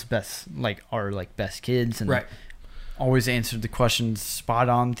of the most best, like our like best kids, and Right. always answered the questions spot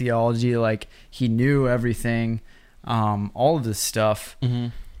on theology, like he knew everything, all of this stuff. Mm-hmm.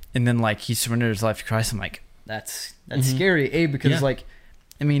 And then like he surrendered his life to Christ. I'm like, that's scary, because like,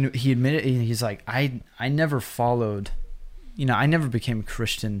 I mean, he admitted, he's like, I never followed, I never became a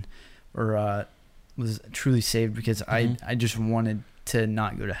Christian or was truly saved because I just wanted to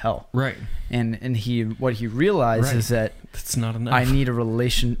not go to hell. Right. And what he realized is that that's not enough. I need a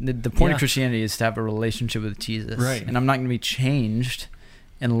relation. The point of Christianity is to have a relationship with Jesus. Right. And I'm not going to be changed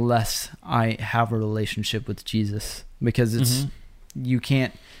unless I have a relationship with Jesus, because it's, you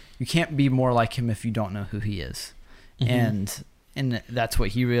can't be more like him if you don't know who he is. And that's what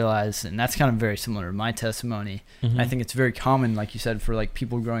he realized, and that's kind of very similar to my testimony. I think it's very common, like you said, for like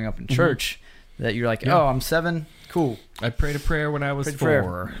people growing up in church, that you're like, oh, I'm 7, cool. I prayed a prayer when I was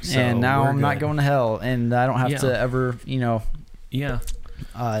 4, so and now I'm not good. going to hell, and I don't have to ever,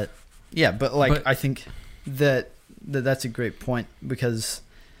 but like I think that's a great point, because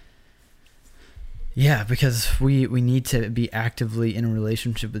we need to be actively in a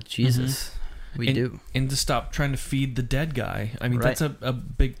relationship with Jesus. We do. And to stop trying to feed the dead guy. I mean, that's a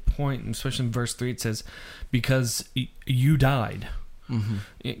big point, especially in verse 3. It says, because you died.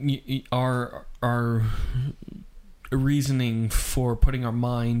 Our reasoning for putting our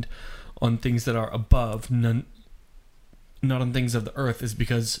mind on things that are above, not on things of the earth, is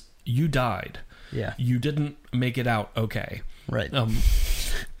because you died. Yeah. You didn't make it out okay. Right.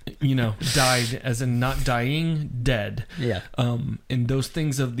 Died as in not dying, dead. Yeah. And those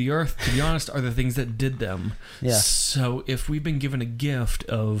things of the earth, to be honest, are the things that did them. Yeah. So if we've been given a gift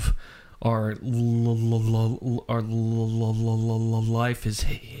of our life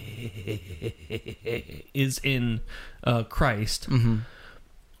is in Christ,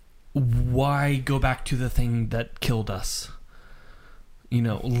 why go back to the thing that killed us?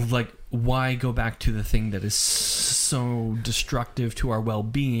 Like, why go back to the thing that is so destructive to our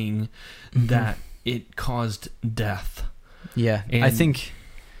well-being that it caused death? Yeah. And I think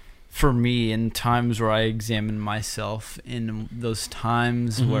for me, in times where I examine myself, in those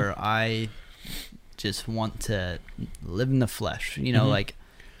times where I just want to live in the flesh, like,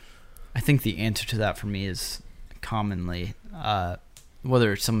 I think the answer to that for me is commonly,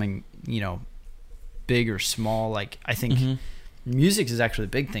 whether it's something, big or small, like, I think music is actually a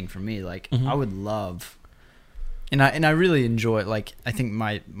big thing for me. Like, I would love, and I really enjoy it. Like, I think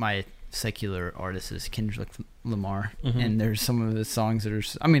my secular artist is Kendrick Lamar, and there's some of his songs that are,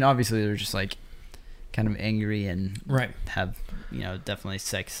 I mean, obviously they're just like kind of angry and have, definitely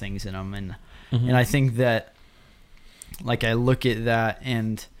sex things in them. And I think that, like, I look at that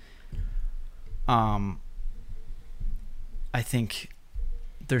and, I think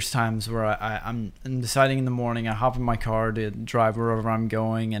there's times where I'm deciding in the morning, I hop in my car to drive wherever I'm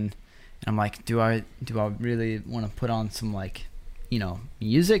going, and I'm like, do I really want to put on some, like,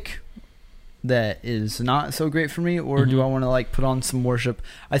 music that is not so great for me, or do I want to, like, put on some worship?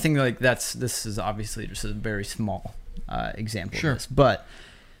 I think, like, this is obviously just a very small example of this, but,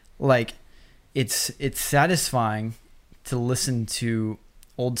 like, it's satisfying to listen to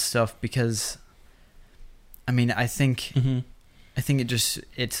old stuff, because I mean, I think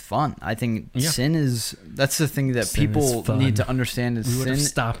it's fun. I think sin that's the thing that sin people need to understand, is we would sin. Have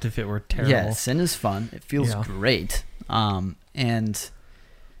stopped if it were terrible. Yeah, sin is fun. It feels great.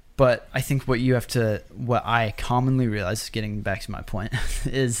 But I think what I commonly realize, getting back to my point,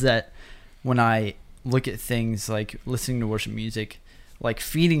 is that when I look at things like listening to worship music, like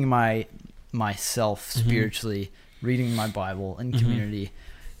feeding myself spiritually, reading my Bible in community,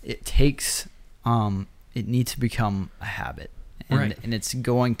 it takes, it needs to become a habit. And it's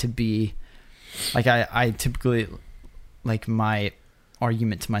going to be, like, I typically, like, my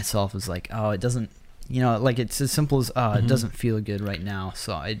argument to myself is like, oh, it doesn't, like, it's as simple as, it doesn't feel good right now,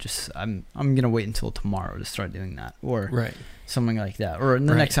 so I'm gonna wait until tomorrow to start doing that, or something like that, or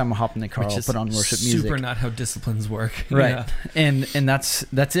the next time I hop in the car, I'll put on worship music. Super not how disciplines work, right? And that's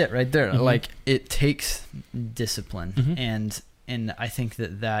it right there. Like, it takes discipline, and I think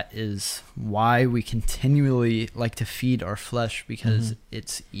that is why we continually like to feed our flesh, because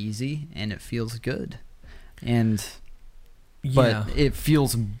it's easy and it feels good, but it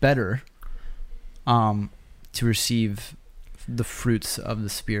feels better to receive the fruits of the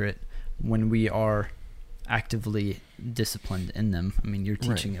Spirit when we are actively disciplined in them. I mean, you're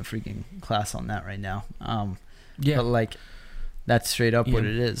teaching a freaking class on that right now. But, like, that's straight up what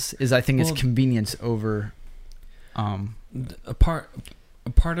it is I think it's convenience over a part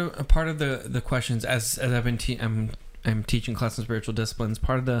of the questions as I've been I'm I'm teaching class in spiritual disciplines,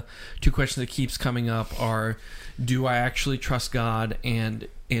 part of the two questions that keeps coming up are, do I actually trust God, and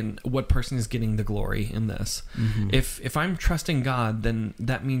in what person is getting the glory in this? Mm-hmm. If I'm trusting God, then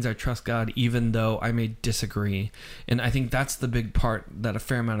that means I trust God even though I may disagree. And I think that's the big part that a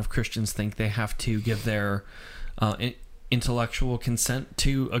fair amount of Christians think they have to give their intellectual consent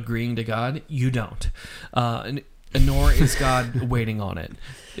to agreeing to God. You don't. Nor is God waiting on it.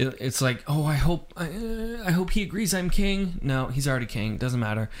 It's like, oh, I hope he agrees I'm king. No, he's already king. Doesn't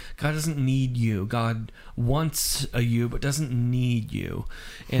matter. God doesn't need you. God wants a you, but doesn't need you.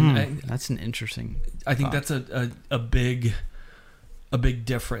 And that's an interesting. I think that's a big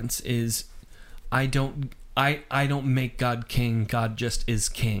difference. Is I don't make God king. God just is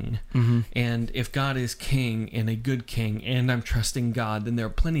king. Mm-hmm. And if God is king and a good king, and I'm trusting God, then there are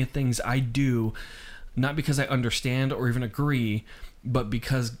plenty of things I do, not because I understand or even agree, but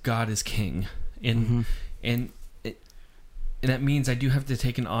because God is king. And and that means I do have to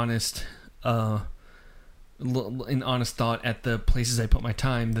take an honest thought at the places I put my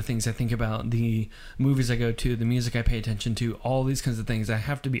time, the things I think about, the movies I go to, the music I pay attention to, all these kinds of things I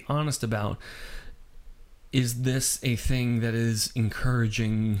have to be honest about. Is this a thing that is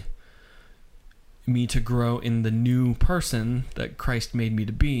encouraging me to grow in the new person that Christ made me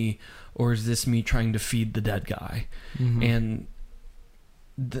to be, or is this me trying to feed the dead guy? Mm-hmm. And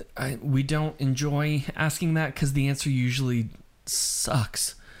we don't enjoy asking that because the answer usually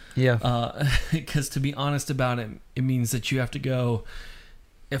sucks. Yeah. Because to be honest about it, it means that you have to go,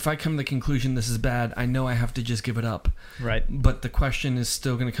 if I come to the conclusion this is bad, I know I have to just give it up. Right. But the question is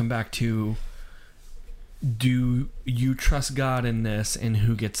still going to come back to, do you trust God in this, and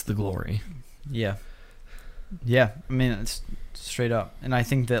who gets the glory? Yeah. Yeah. I mean, it's straight up. And I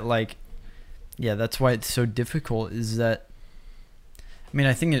think that, like, yeah, that's why it's so difficult, is that, I mean,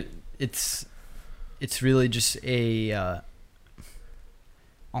 I think it's really just a,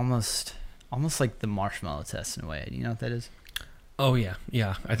 almost like the marshmallow test in a way. Do you know what that is? Oh, yeah.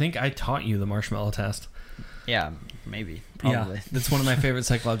 Yeah. I think I taught you the marshmallow test. Yeah, maybe. Probably. Yeah, that's one of my favorite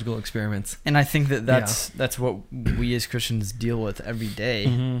psychological experiments. And I think that's what we as Christians deal with every day.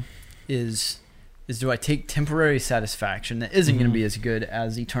 Mm-hmm. is do I take temporary satisfaction that isn't going to be as good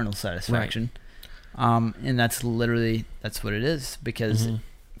as eternal satisfaction? Right. And that's what it is, because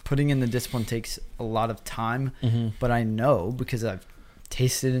putting in the discipline takes a lot of time, but I know, because I've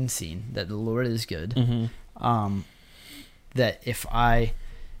tasted and seen that the Lord is good, that if I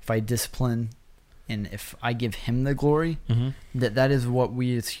discipline and if I give him the glory, that is what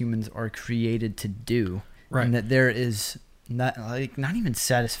we as humans are created to do. Right. And that there is not even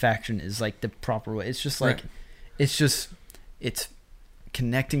satisfaction is like the proper way. It's just like, it's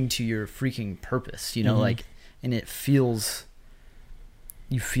connecting to your freaking purpose, you know, like, and you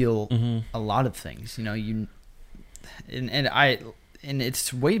feel a lot of things, you know, and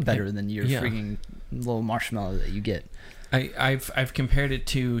it's way better than your freaking little marshmallow that you get. I've compared it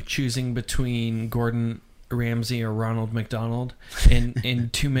to choosing between Gordon Ramsay or Ronald McDonald,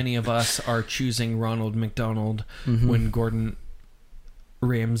 and too many of us are choosing Ronald McDonald when Gordon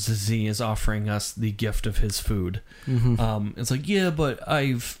Ramsay is offering us the gift of his food. It's like, yeah, but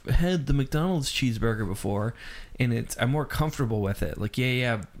I've had the McDonald's cheeseburger before, and I'm more comfortable with it. Like,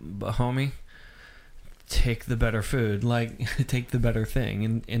 yeah, but homie, take the better food. Like, take the better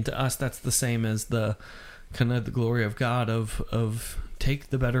thing. And to us, that's the same as the kind of the glory of God of take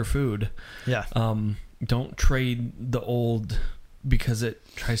the better food. Yeah. Don't trade the old because it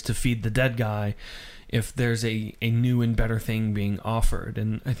tries to feed the dead guy if there's a new and better thing being offered.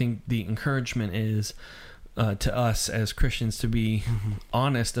 And I think the encouragement is to us as Christians to be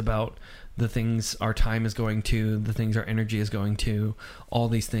honest about the things our time is going to, the things our energy is going to, all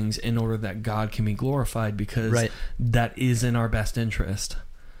these things, in order that God can be glorified, because that is in our best interest.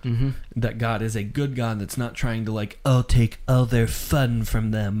 That God is a good God that's not trying to, like, I'll take all their fun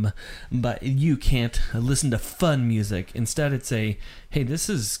from them, but you can't listen to fun music. Instead, it's hey, this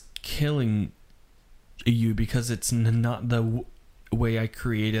is killing you because it's not the way I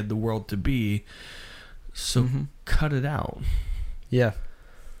created the world to be, so cut it out. Yeah.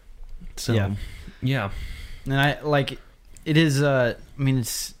 So, yeah. And it is, I mean,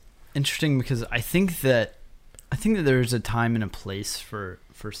 it's interesting because I think that there's a time and a place for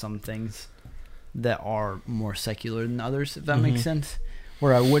some things that are more secular than others, if that makes sense.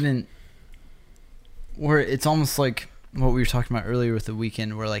 Where it's almost like what we were talking about earlier with The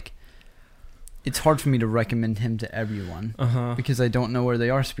Weeknd, where, like, it's hard for me to recommend him to everyone because I don't know where they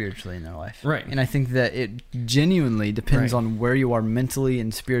are spiritually in their life. Right. And I think that it genuinely depends on where you are mentally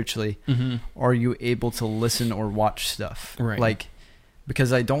and spiritually. Are you able to listen or watch stuff? Right. Like,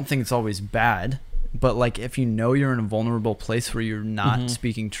 because I don't think it's always bad But like, if you know you're in a vulnerable place where you're not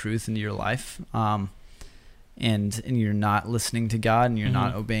speaking truth into your life, and you're not listening to God, and you're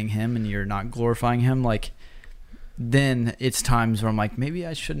not obeying Him, and you're not glorifying Him, like, then it's times where I'm like, maybe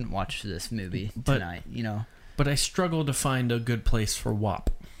I shouldn't watch this movie tonight, you know? But I struggle to find a good place for WAP.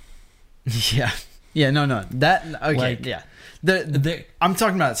 Yeah. Yeah, no. That, okay, Like, yeah. I'm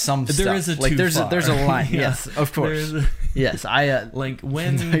talking about some stuff. There is a like, too there's far. there's a line. Yeah. Yes, of course. Yes, I like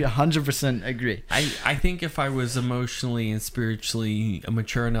when 100% agree. I think if I was emotionally and spiritually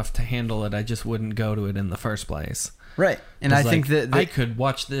mature enough to handle it, I just wouldn't go to it in the first place. Right. And I think that I could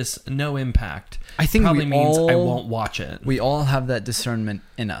watch this, no impact. I think probably we means I all- won't watch it. we all have that discernment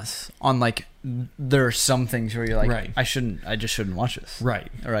in us on, like, there are some things where you're like, Right. I just shouldn't watch this. Right.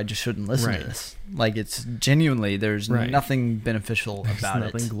 Or I just shouldn't listen Right. to this. Like, it's genuinely, there's Right. nothing beneficial There's about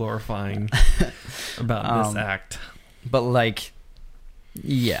nothing it. glorifying about this act. But like,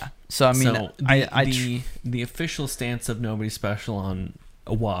 yeah. So I mean, So the official stance of Nobody Special on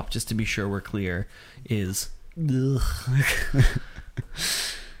a WAP, just to be sure we're clear, is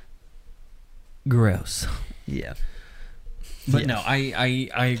gross. yeah. But Yeah. no, I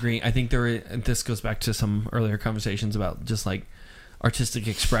agree. I think this goes back to some earlier conversations about just like artistic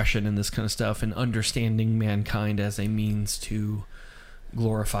expression and this kind of stuff, and understanding mankind as a means to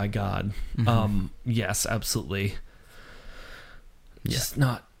glorify God. Yes, absolutely. Just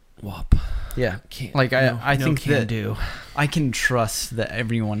not WAP. Yeah. Can't, Like, I no think can that do. I can trust that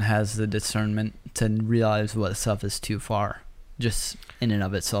everyone has the discernment to realize what stuff is too far, just in and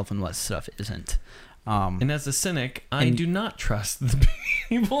of itself, and what stuff isn't. And as a cynic, I do not trust that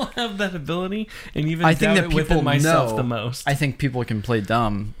people have that ability, and even I think doubt that it people within myself know- the most. I think people can play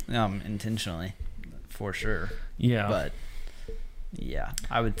dumb intentionally, for sure. Yeah, But yeah,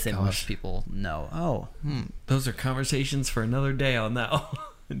 I would say Gosh. most people know. Oh, those are conversations for another day on that.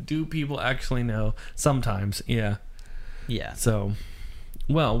 Do people actually know? Sometimes, yeah. yeah. So,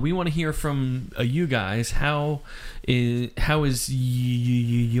 well, we want to hear from you guys. How is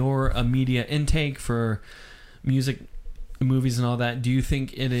your media intake for music, movies, and all that? Do you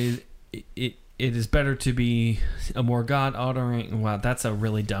think it is better to be a more God honoring? Wow, that's a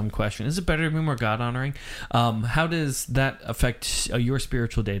really dumb question. Is it better to be more God honoring? How does that affect your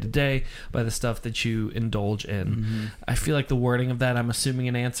spiritual day to day by the stuff that you indulge in? I feel like the wording of that, I'm assuming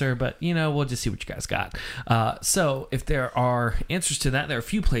an answer, but we'll just see what you guys got. So if there are answers to that, there are a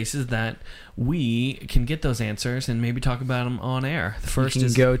few places that we can get those answers and maybe talk about them on air. The first you can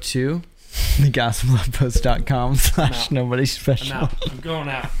is go to thegospelpost.com/nobody special. I'm going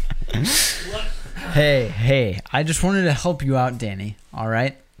out. Hey, I just wanted to help you out, Danny. All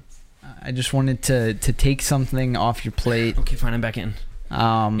right? I just wanted to take something off your plate. Okay, fine, I'm back in.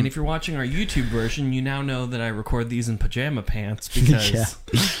 And if you're watching our YouTube version, you now know that I record these in pajama pants because,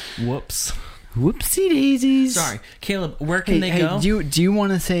 whoops. Whoopsie daisies. Sorry. Caleb, where can they go? Do you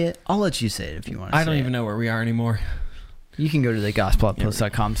want to say it? I'll let you say it if you want to say it. I don't even know where we are anymore. You can go to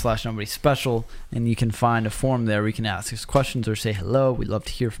thegospelpost.com/nobody special, and you can find a form there where you can ask us questions or say hello. We'd love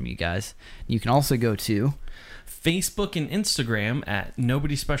to hear from you guys. You can also go to Facebook and Instagram at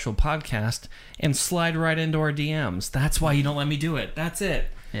Nobody Special Podcast and slide right into our DMs. That's why you don't let me do it. That's it.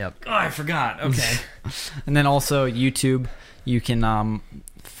 Yep. Oh, I forgot. Okay. And then also YouTube. You can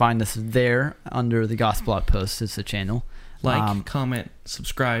find us there under the Gospel Outpost is the channel. Like, comment,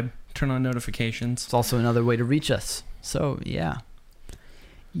 subscribe, turn on notifications. It's also another way to reach us. So, yeah.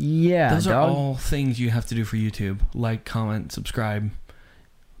 Yeah, Those are all things you have to do for YouTube. Like, comment, subscribe,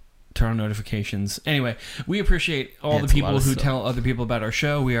 turn on notifications. Anyway, we appreciate all the people who tell other people about our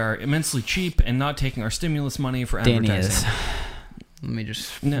show. We are immensely cheap and not taking our stimulus money for Danny advertising. is. Let me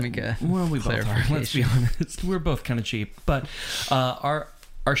just make a well, we both are. Let's be honest. We're both kind of cheap. But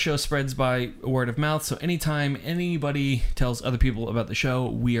our show spreads by word of mouth, so anytime anybody tells other people about the show,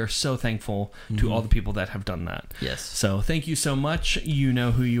 we are so thankful to all the people that have done that. Yes. So thank you so much. You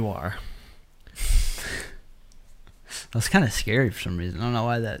know who you are. That was kind of scary for some reason. I don't know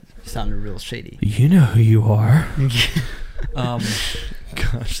why that sounded real shady. You know who you are.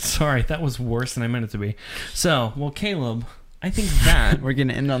 Gosh, sorry. That was worse than I meant it to be. So, well, Caleb, I think that... We're going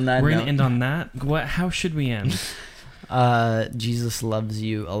to end on that We're going to end on that? How should we end? Jesus loves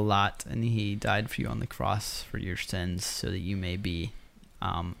you a lot, and he died for you on the cross for your sins so that you may be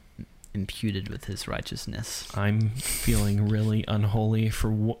imputed with his righteousness. I'm feeling really unholy for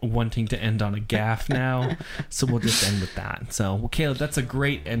wanting to end on a gaffe now, so we'll just end with that. So, well, Caleb, that's a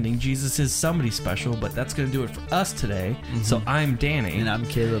great ending. Jesus is somebody special, but that's going to do it for us today. So I'm Danny. And I'm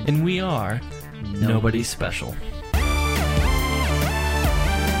Caleb. And we are Nobody Special.